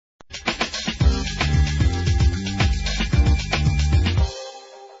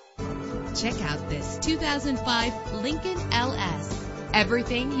Check out this 2005 Lincoln LS.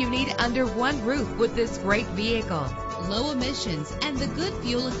 Everything you need under one roof with this great vehicle. Low emissions and the good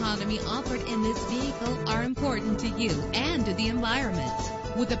fuel economy offered in this vehicle are important to you and to the environment.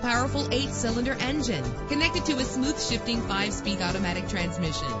 With a powerful 8-cylinder engine connected to a smooth shifting 5-speed automatic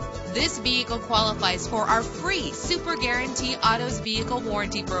transmission, this vehicle qualifies for our free Super Guarantee Autos Vehicle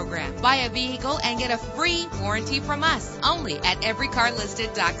Warranty Program. Buy a vehicle and get a free warranty from us only at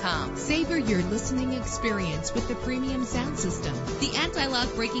everycarlisted.com. Savor your listening experience with the premium sound system. The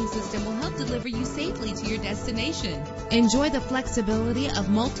anti-lock braking system will help deliver you safely to your destination. Enjoy the flexibility of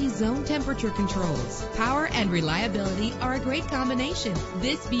multi-zone temperature controls. Power and reliability are a great combination.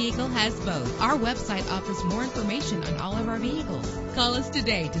 This vehicle has both. Our website offers more information on all of our vehicles. Call us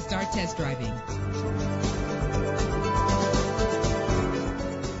today to start test driving.